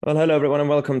Well, hello everyone, and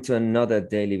welcome to another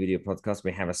daily video podcast.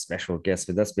 We have a special guest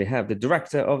with us. We have the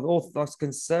director of the Orthodox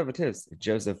Conservatives,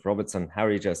 Joseph Robertson. How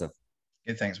are you, Joseph?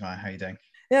 Good, thanks, Maya. How you doing?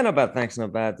 Yeah, not bad, thanks,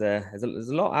 not bad. There's a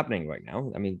lot happening right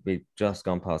now. I mean, we've just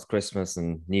gone past Christmas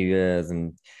and New Year's,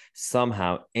 and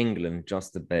somehow England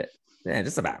just about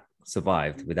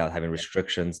survived without having Yeah.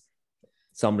 restrictions.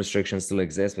 Some restrictions still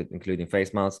exist, with including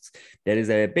face masks. There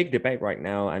is a big debate right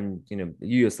now, and you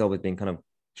yourself have been kind of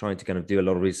trying to kind of do a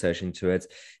lot of research into it.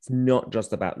 It's not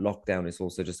just about lockdown; it's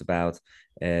also just about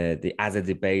the as a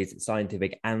debate,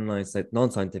 scientific and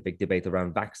non-scientific debate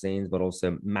around vaccines, but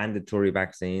also mandatory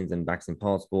vaccines and vaccine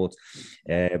passports.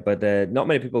 But not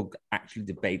many people actually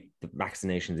debate the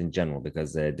vaccinations in general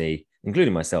because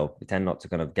including myself, tend not to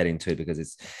kind of get into it because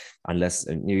it's unless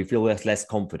you feel less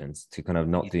confidence to kind of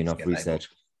not do Easy to enough get labeled. research.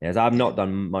 Yes, I've Yeah. not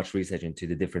done much research into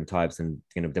the different types and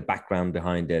the background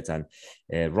behind it, and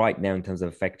right now in terms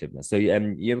of effectiveness. So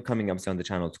you're coming up on the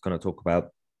channel to kind of talk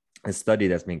about a study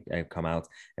that's been come out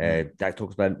Mm. that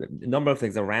talks about a number of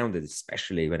things around it,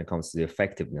 especially when it comes to the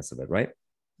effectiveness of it, right?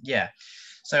 Yeah.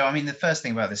 So, I mean, the first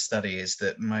thing about this study is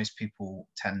that most people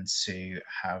tend to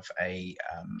have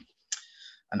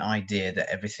an idea that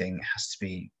everything has to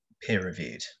be peer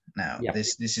reviewed. Now, Yeah.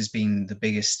 this has been the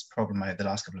biggest problem over the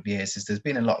last couple of years. Is there's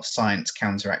been a lot of science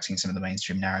counteracting some of the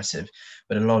mainstream narrative,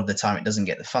 but a lot of the time it doesn't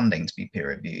get the funding to be peer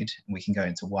reviewed. We can go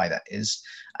into why that is.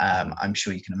 Mhm. I'm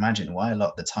sure you can imagine why. A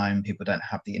lot of the time people don't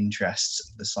have the interests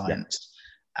of the Yeah. science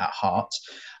at heart.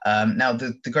 Now,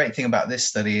 the great thing about this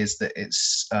study is that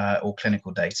it's all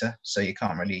clinical data, so you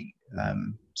can't really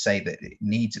Mhm. say that it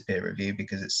needs a peer review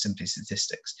because it's simply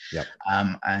statistics. Yeah.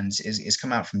 And it's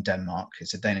come out from Denmark.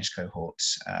 It's a Danish cohort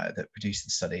that produced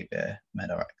the study, the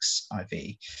MedRx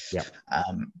IV. Yeah.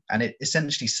 And it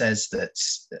essentially says that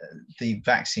the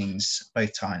vaccines,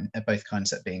 both kinds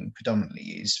that are being predominantly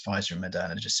used, Pfizer and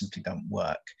Moderna, just simply don't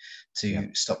work Yeah.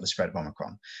 to stop the spread of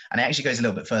Omicron. And it actually goes a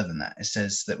little bit further than that. It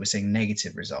says that we're seeing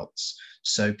negative results.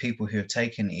 So people who have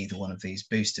taken either one of these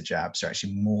booster jabs are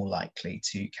actually more likely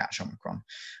to catch Omicron.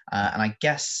 And I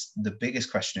guess the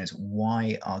biggest question is,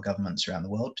 why are governments around the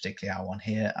world, particularly our one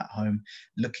here at home,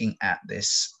 looking at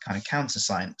this kind of counter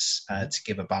science Mhm. to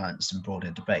give a balanced and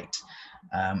broader debate?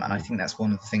 And I Mhm. think that's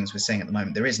one of the things we're seeing at the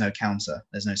moment. There is no counter.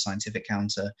 There's no scientific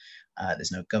counter.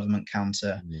 There's no government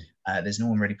counter. Mhm. There's no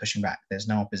one really pushing back. There's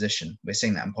no opposition. We're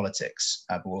seeing that in politics,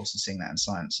 but we're also seeing that in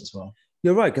science as well.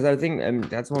 You're right, because I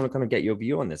think that's what I want to kind of get your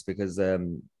view on this because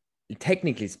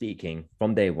technically speaking,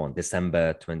 from day one,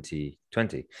 December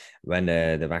 2020, when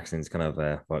the vaccines kind of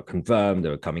were confirmed, they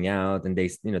were coming out, and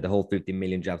the whole 50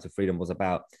 million jabs of freedom was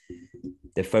about,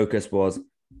 the focus was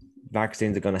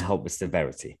vaccines are going to help with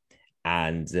severity.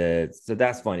 And so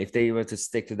that's fine. If they were to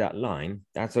stick to that line,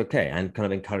 that's okay, and kind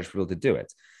of encourage people to do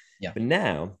it. Yeah. But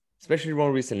now, especially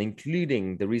more recently,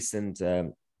 including the recent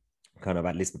kind of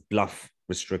at least bluff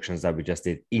restrictions that we just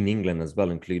did in England as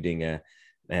well, including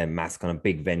mass kind of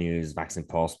big venues, vaccine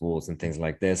passports, and things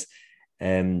like this.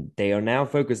 They are now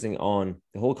focusing on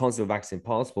the whole concept of vaccine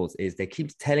passports. Is they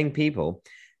keep telling people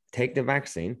take the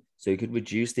vaccine so you could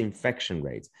reduce the infection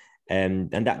rate, and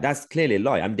that's clearly a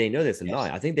lie. I mean, they know there's a lie.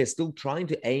 Yes. I think they're still trying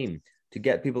to aim to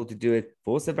get people to do it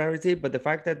for severity, but the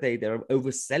fact that they're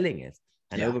overselling it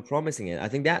and Yeah. over promising it, I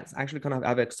think that's actually kind of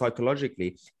have a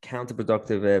psychologically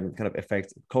counterproductive kind of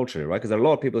effect culturally, right? Because there are a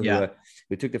lot of people Yeah.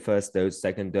 who took the first dose,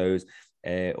 second dose,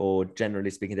 or generally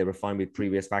speaking, they were fine with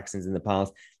previous vaccines in the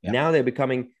past. Yeah. Now they're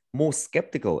becoming more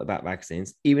skeptical about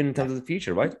vaccines, even in Yeah. terms of the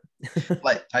future, right?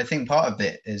 Like, I think part of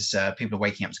it is people are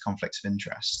waking up to conflicts of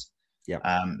interest.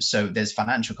 Yeah, So there's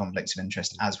financial conflicts of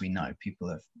interest, as we know. People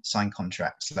have signed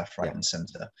contracts left, right, yeah, and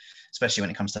centre, especially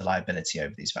when it comes to liability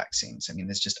over these vaccines. I mean,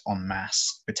 there's just en masse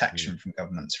mm, protection from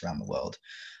governments around the world.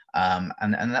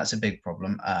 And that's a big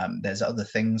problem. There's other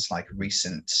things like a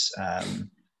recent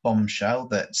bombshell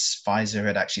that Pfizer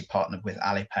had actually partnered with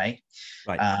Alipay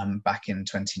right, back in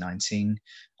 2019.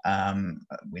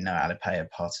 We know Alipay are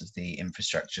part of the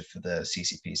infrastructure for the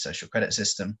CCP social credit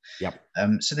system. yeah,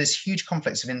 So there's huge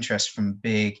conflicts of interest from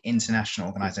big international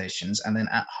organizations. And then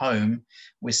at home,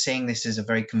 we're seeing this as a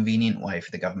very convenient way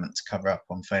for the government to cover up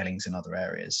on failings in other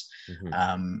areas.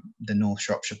 mm-hmm, The North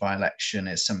Shropshire by-election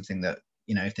is something that,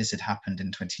 if this had happened in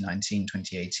 2019,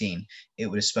 2018, it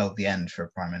would have spelled the end for a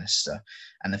prime minister.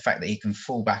 And the fact that he can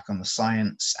fall back on the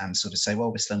science and sort of say,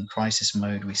 well, we're still in crisis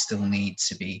mode. We still need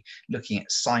to be looking at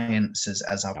science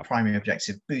as our yeah. primary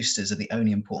objective. Boosters are the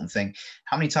only important thing.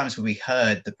 How many times have we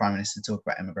heard the prime minister talk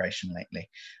about immigration lately,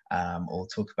 or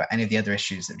talk about any of the other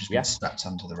issues that have just been Yeah. swept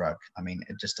under the rug? I mean,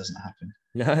 it just doesn't happen.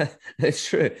 No, it's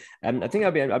true. I think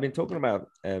I've been talking about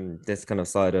this kind of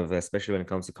side of, especially when it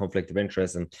comes to conflict of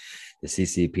interest and the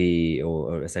CCP,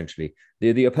 or essentially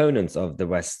the opponents of the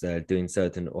West doing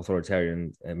certain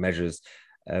authoritarian measures.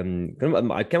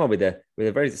 I came up with a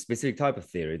very specific type of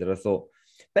theory that I thought,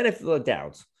 benefit of the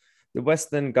doubt, the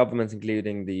Western governments,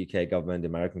 including the UK government, the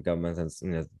American government,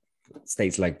 and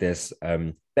states like this,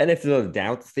 benefit of the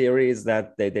doubt theory is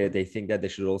that they think that they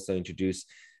should also introduce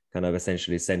kind of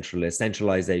essentially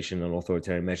centralization and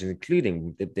authoritarian measures,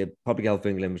 including the Public Health of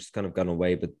England, which has kind of gone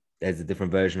away, but there's a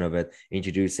different version of it,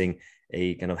 introducing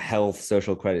a kind of health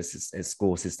social credit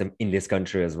score system in this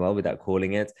country as well, without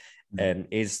calling it,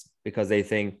 is because they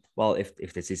think, well, if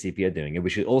the CCP are doing it, we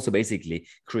should also basically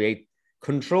create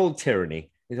controlled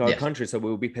tyranny into our country, so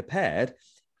we'll be prepared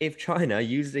if China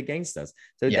uses it against us.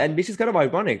 So, and which is kind of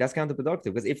ironic. That's counterproductive,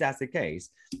 because if that's the case,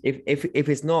 if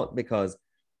it's not because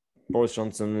Boris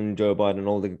Johnson and Joe Biden and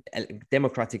all the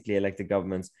democratically elected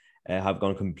governments have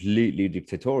gone completely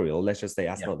dictatorial, let's just say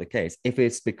that's not the case. If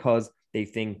it's because they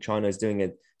think China is doing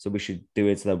it, so we should do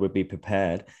it so that we'll be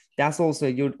prepared, that's also,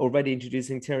 you're already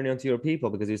introducing tyranny onto your people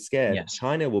because you're scared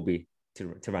China will be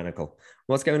tyrannical.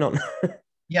 What's going on?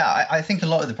 Yeah, I think a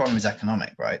lot of the problem is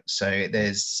economic, right? So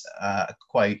there's a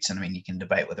quote, and I mean, you can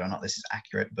debate whether or not this is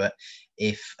accurate, but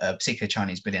if a particular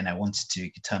Chinese billionaire wanted to, he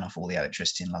could turn off all the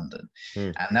electricity in London.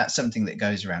 And that's something that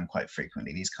goes around quite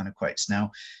frequently, these kind of quotes. Now,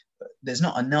 there's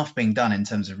not enough being done in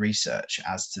terms of research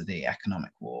as to the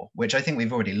economic war, which I think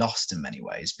we've already lost in many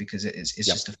ways, because it's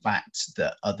just a fact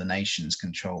that other nations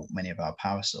control many of our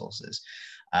power sources.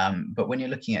 But when you're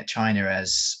looking at China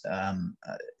as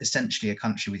essentially a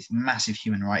country with massive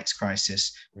human rights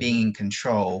crisis, being in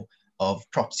control of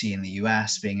property in the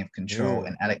US, being in control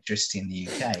in electricity in the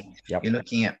UK, you're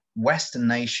looking at Western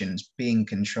nations being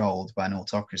controlled by an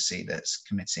autocracy that's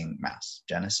committing mass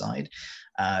genocide,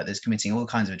 that's committing all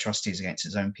kinds of atrocities against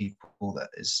its own people, that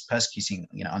is persecuting,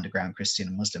 underground Christian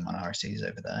and Muslim minorities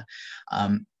over there.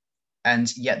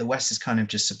 And yet the West is kind of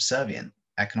just subservient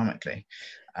economically.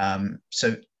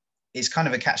 So it's kind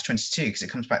of a catch-22, because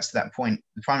it comes back to that point.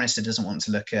 The Prime Minister doesn't want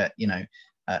to look at,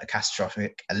 a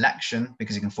catastrophic election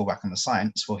because he can fall back on the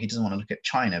science. Well, he doesn't want to look at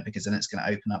China because then it's going to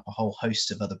open up a whole host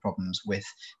of other problems with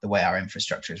the way our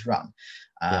infrastructure is run,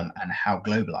 and how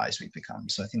globalized we've become.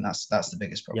 So I think that's the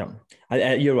biggest problem.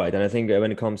 Yeah, you're right. And I think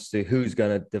when it comes to who's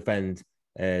going to defend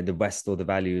the West or the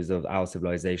values of our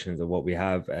civilizations or what we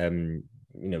have,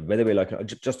 whether we like,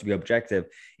 just to be objective,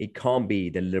 it can't be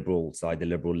the liberal side, the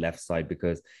liberal left side,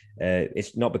 because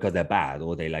it's not because they're bad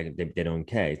or they don't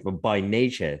care, but by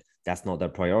nature that's not their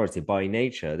priority. By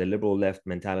nature, the liberal left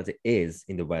mentality is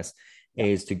in the West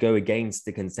is to go against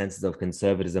the consensus of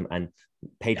conservatism and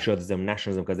patriotism,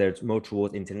 nationalism, because they're more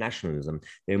towards internationalism.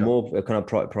 They're more kind of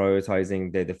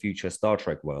prioritizing the future Star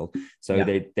Trek world. So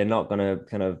they're not going to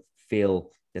kind of feel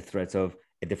the threat of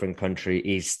a different country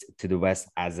east to the West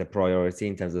as a priority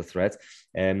in terms of threats.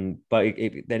 But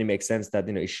then it makes sense that,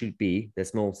 it should be the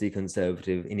small c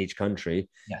conservative in each country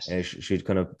should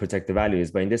kind of protect the values.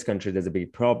 But in this country, there's a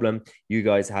big problem. You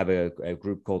guys have a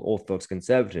group called Orthodox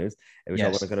Conservatives, which I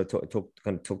want to kind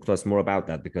of talk to us more about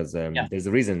that, because there's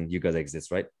a reason you guys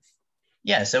exist, right?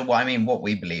 Yeah, so what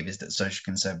we believe is that social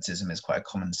conservatism is quite a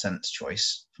common sense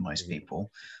choice for most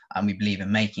people, and we believe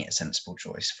in making it a sensible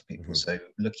choice for people. So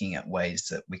looking at ways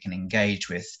that we can engage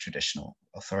with traditional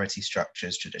authority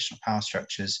structures, traditional power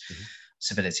structures,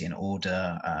 civility and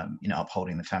order,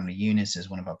 upholding the family unit is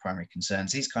one of our primary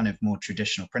concerns. These kind of more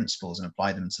traditional principles, and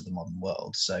apply them to the modern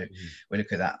world. So we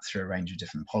look at that through a range of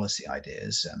different policy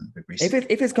ideas.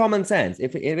 If it's common sense,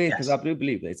 if it is, because I do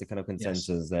believe that it's a kind of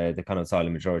consensus, the kind of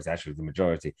silent majority, actually the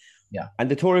majority. Yeah.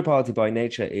 And the Tory party by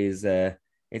nature is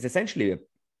essentially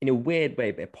in a weird way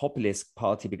a populist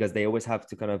party, because they always have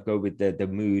to kind of go with the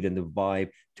mood and the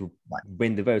vibe to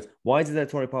win the votes. Why is it that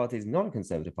the Tory party is not a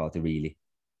conservative party, really?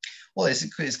 Well,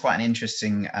 it's quite an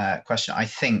interesting question. I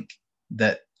think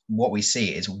that what we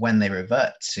see is when they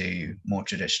revert to more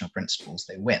traditional principles,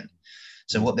 they win.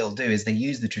 So what they'll do is they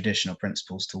use the traditional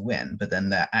principles to win, but then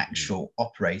their actual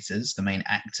operators, the main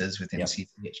actors within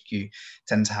CCHQ,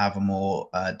 tend to have a more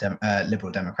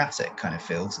liberal democratic kind of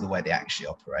feel to the way they actually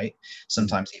operate,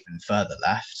 sometimes even further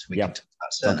left. We can talk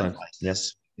about certain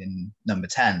advisors in number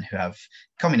 10 who have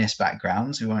communist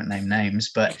backgrounds. We won't name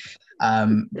names, but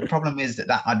the problem is that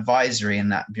advisory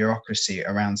and that bureaucracy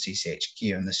around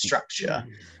CCHQ and the structure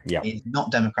is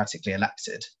not democratically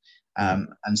elected.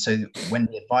 And so when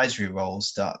the advisory roles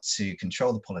start to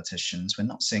control the politicians, we're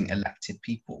not seeing elected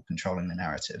people controlling the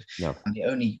narrative. And they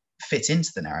only fit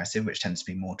into the narrative, which tends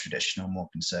to be more traditional, more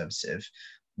conservative,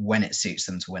 when it suits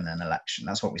them to win an election.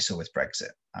 That's what we saw with Brexit.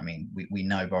 I mean, we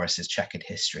know Boris's checkered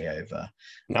history over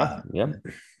No, yeah.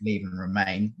 Leave and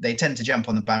Remain. They tend to jump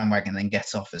on the bandwagon and then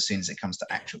get off as soon as it comes to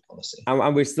actual policy.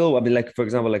 And we're still, I mean, like, for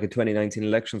example, like a 2019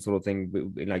 election sort of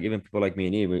thing, like even people like me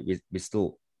and you, we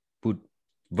still would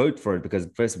vote for it because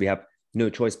first we have no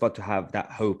choice but to have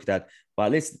that hope that, well,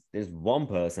 at least there's one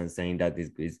person saying that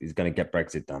is going to get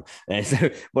Brexit done. And so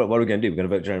what are we going to do? We're going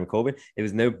to vote Jeremy Corbyn?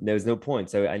 There was no point.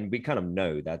 So, and we kind of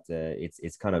know that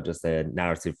it's kind of just a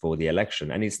narrative for the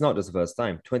election. And it's not just the first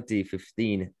time.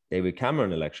 2015 David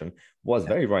Cameron election was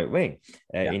very right wing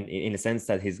in the sense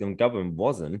that his government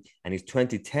wasn't, and his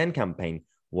 2010 campaign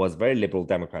was very liberal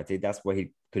democratic. That's where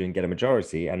he couldn't get a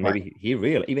majority. And maybe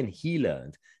he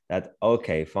learned that,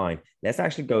 okay, fine, let's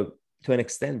actually go to an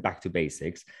extent back to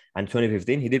basics. And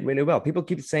 2015, he did really well. People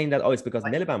keep saying that, oh, it's because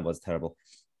Miliband was terrible.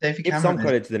 David Give some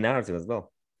credit to the narrative as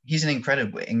well. He's an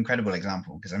incredible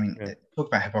example because, I mean, talk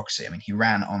about hypocrisy. I mean, he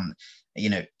ran on,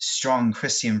 strong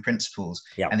Christian principles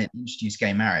and then introduced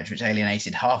gay marriage, which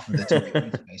alienated half of the Tory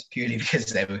base purely because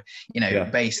they were,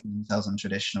 based themselves on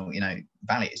traditional,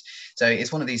 values. So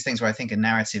it's one of these things where I think a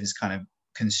narrative is kind of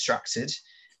constructed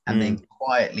and then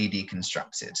quietly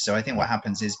deconstructed. So I think what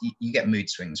happens is you get mood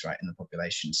swings, right, in the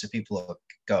population. So people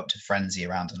go up to frenzy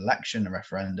around an election, a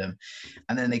referendum,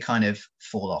 and then they kind of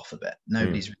fall off a bit.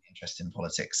 Nobody's really interested in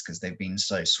politics because they've been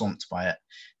so swamped by it.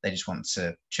 They just want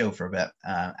to chill for a bit.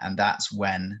 And that's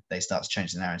when they start to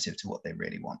change the narrative to what they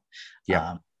really want.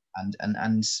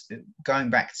 And going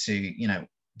back to,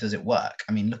 does it work?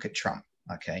 I mean, look at Trump,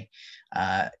 okay?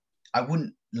 I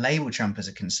wouldn't label Trump as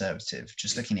a conservative,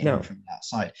 just looking at him from the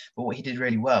outside. But what he did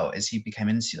really well is he became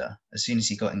insular. As soon as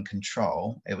he got in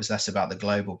control, it was less about the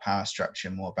global power structure,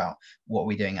 more about what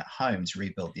we're doing at home to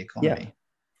rebuild the economy.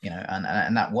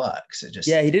 And that works. It just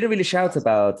he didn't really shout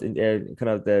about kind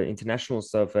of the international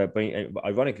stuff, but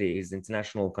ironically, his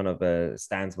international kind of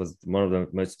stance was one of the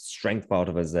most strength part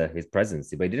of his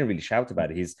presidency. But he didn't really shout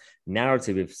about it. His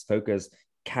narrative is focused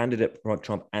candidate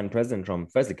Trump and President Trump,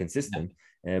 firstly consistent.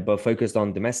 But focused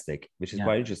on domestic, which is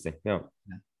quite interesting. No,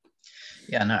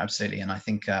 absolutely. And I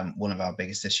think one of our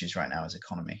biggest issues right now is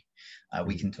economy.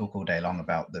 We can talk all day long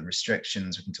about the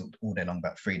restrictions. We can talk all day long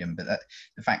about freedom, but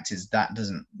the fact is that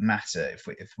doesn't matter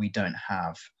if we don't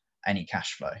have any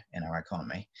cash flow in our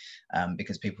economy,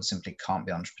 because people simply can't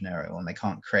be entrepreneurial and they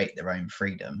can't create their own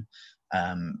freedom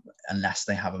unless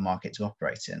they have a market to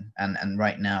operate in. And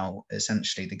right now,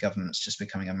 essentially, the government's just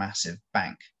becoming a massive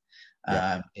bank.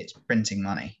 It's printing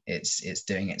money, it's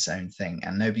doing its own thing,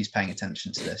 and nobody's paying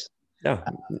attention to this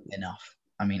enough.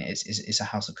 I mean, it's a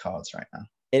house of cards right now.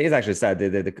 It is actually sad.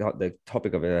 The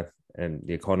topic of the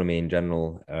economy in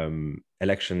general,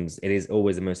 elections, it is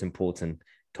always the most important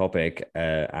topic,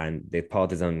 and the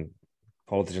politicians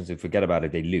who forget about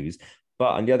it, they lose.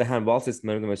 But on the other hand, whilst it's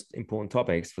one of the most important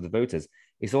topics for the voters,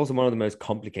 it's also one of the most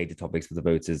complicated topics for the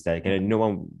voters. That no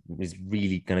one is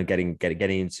really kind of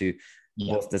getting into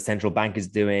what the central bank is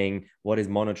doing, what is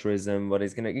monetarism,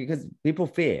 because people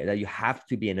fear that you have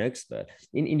to be an expert.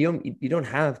 You don't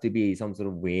have to be some sort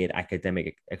of weird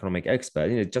academic economic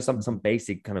expert. Just some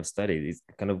basic kind of studies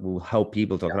kind of will help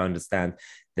people to understand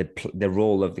the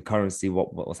role of the currency,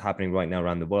 what's happening right now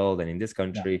around the world and in this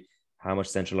country, how much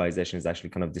centralization is actually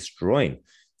kind of destroying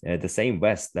the same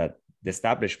West that the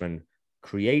establishment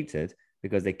created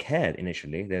because they cared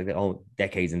initially. They're all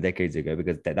decades and decades ago,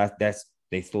 because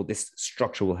they thought this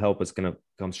structure will help us kind of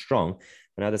become strong.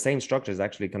 But now the same structure is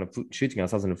actually kind of shooting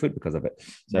ourselves in the foot because of it.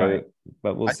 So,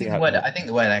 but we'll see. I think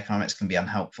the word economics can be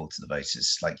unhelpful to the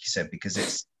voters, like you said, because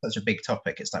it's such a big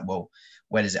topic. It's like, well,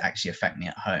 where does it actually affect me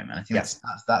at home? And I think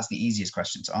that's the easiest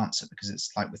question to answer, because it's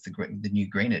like with the new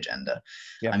green agenda.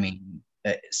 I mean,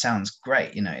 it sounds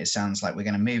great. It sounds like we're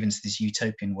going to move into this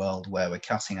utopian world where we're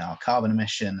cutting our carbon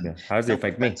emission. How does it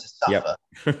affect me?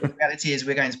 The reality is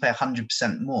we're going to pay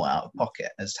 100% more out of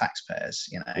pocket as taxpayers.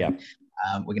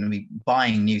 We're going to be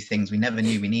buying new things we never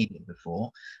knew we needed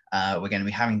before. We're going to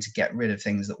be having to get rid of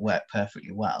things that work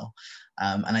perfectly well.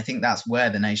 And I think that's where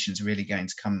the nation's really going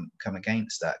to come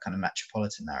against that kind of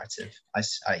metropolitan narrative.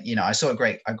 I saw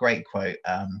a great quote,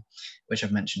 which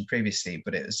I've mentioned previously,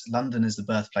 but it was, London is the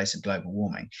birthplace of global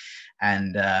warming.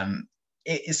 And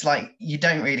it's like, you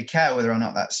don't really care whether or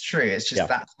not that's true. It's just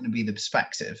that's going to be the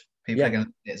perspective. People are going to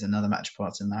look at it as another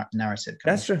metropolitan narrative.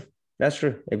 That's true.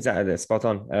 Exactly. That's spot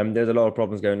on. There's a lot of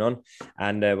problems going on.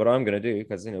 And what I'm going to do,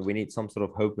 because, we need some sort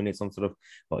of hope. We need some sort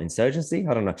of insurgency.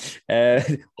 I don't know.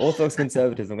 Orthodox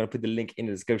Conservatives. I'm going to put the link in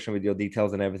the description with your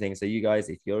details and everything. So you guys,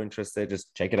 if you're interested,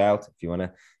 just check it out. If you want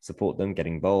to support them, get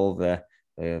involved,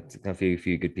 A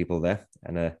few good people there,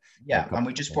 and Yeah, and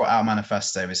we just brought out a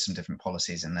manifesto with some different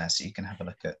policies in there, so you can have a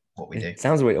look at what we do. It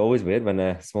sounds always weird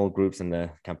when small groups and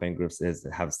campaign groups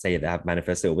they have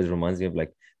manifesto. It always reminds me of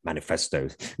like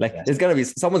manifestos. Like Yes. there's gonna be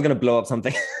someone's gonna blow up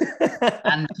something.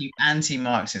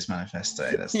 Anti-Marxist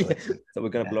manifesto. That's yeah. So we're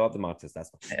gonna blow up the Marxists.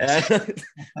 That's yes.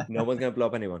 No one's gonna blow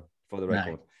up anyone, for the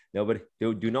record. No. Nobody.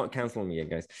 Do not cancel me,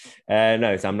 guys.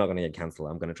 No, so I'm not gonna get canceled.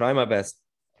 I'm gonna try my best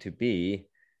to be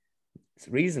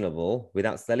reasonable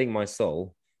without selling my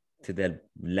soul to the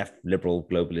left liberal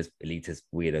globalist elitist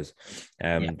weirdos.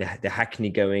 The Hackney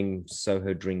going,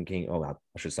 Soho drinking. Oh wow,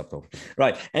 I should stop talking.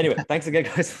 Right. Anyway, thanks again,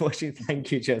 guys, for watching.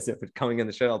 Thank you, Joseph, for coming on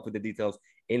the show. I'll put the details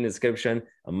in the description.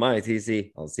 I'm Maya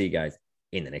TC. I'll see you guys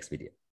in the next video.